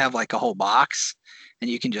bad when you have like a whole box and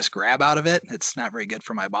you can just grab out of it. It's not very good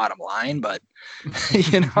for my bottom line, but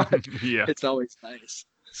yeah, it's always nice.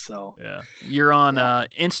 So yeah, you're on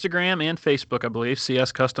Instagram and Facebook, I believe.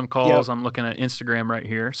 CS Custom Calls. Yep. I'm looking at Instagram right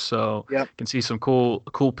here, so you can see some cool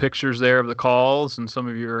pictures there of the calls and some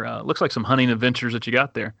of your looks like some hunting adventures that you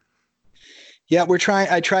got there. Yeah,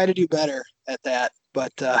 I try to do better at that,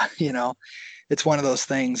 but it's one of those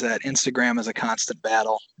things that Instagram is a constant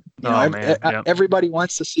battle. Everybody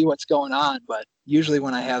wants to see what's going on, but usually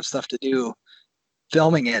when I have stuff to do,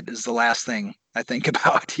 filming it is the last thing I think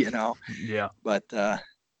about. Yeah.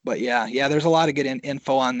 But yeah, there's a lot of good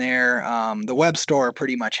info on there. The web store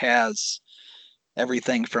pretty much has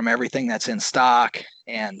everything that's in stock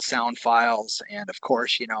and sound files. And of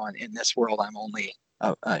course, in this world, I'm only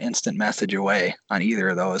an instant message away on either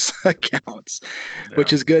of those accounts,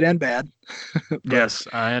 which is good and bad. Yes,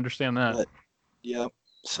 I understand that. Yep.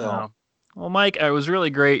 So. Well, Mike, it was really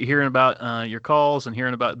great hearing about your calls and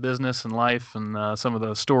hearing about business and life and some of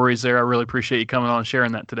the stories there. I really appreciate you coming on and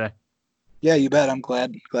sharing that today. Yeah, you bet. I'm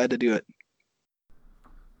glad to do it.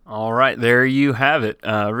 All right, there you have it.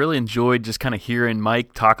 Really enjoyed just kind of hearing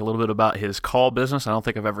Mike talk a little bit about his call business. I don't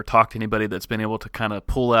think I've ever talked to anybody that's been able to kind of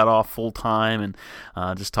pull that off full time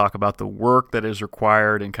and just talk about the work that is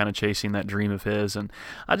required and kind of chasing that dream of his. And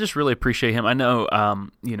I just really appreciate him. I know,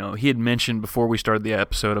 he had mentioned before we started the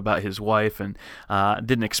episode about his wife, and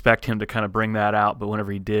didn't expect him to kind of bring that out, but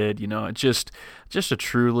whenever he did, it's just a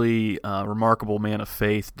truly remarkable man of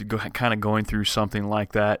faith to kind of going through something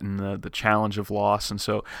like that and the challenge of loss. And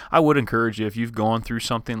so I would encourage you, if you've gone through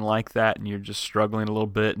something like that and you're just struggling a little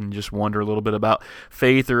bit and just wonder a little bit about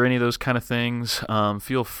faith or any of those kind of things,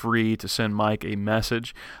 feel free to send Mike a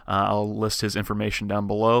message. I'll list his information down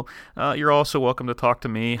below. You're also welcome to talk to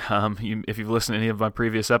me. If you've listened to any of my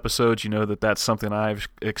previous episodes, you know that that's something I've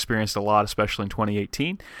experienced a lot, especially in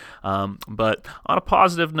 2018. But on a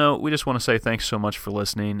positive note, we just want to say thanks so much for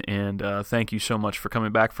listening, and thank you so much for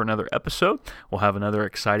coming back for another episode. We'll have another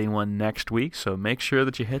exciting one next week, so make sure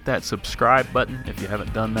that you hit that subscribe button if you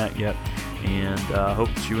haven't done that yet, and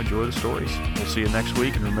hope that you enjoy the stories. We'll see you next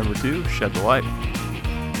week, and remember to shed the light.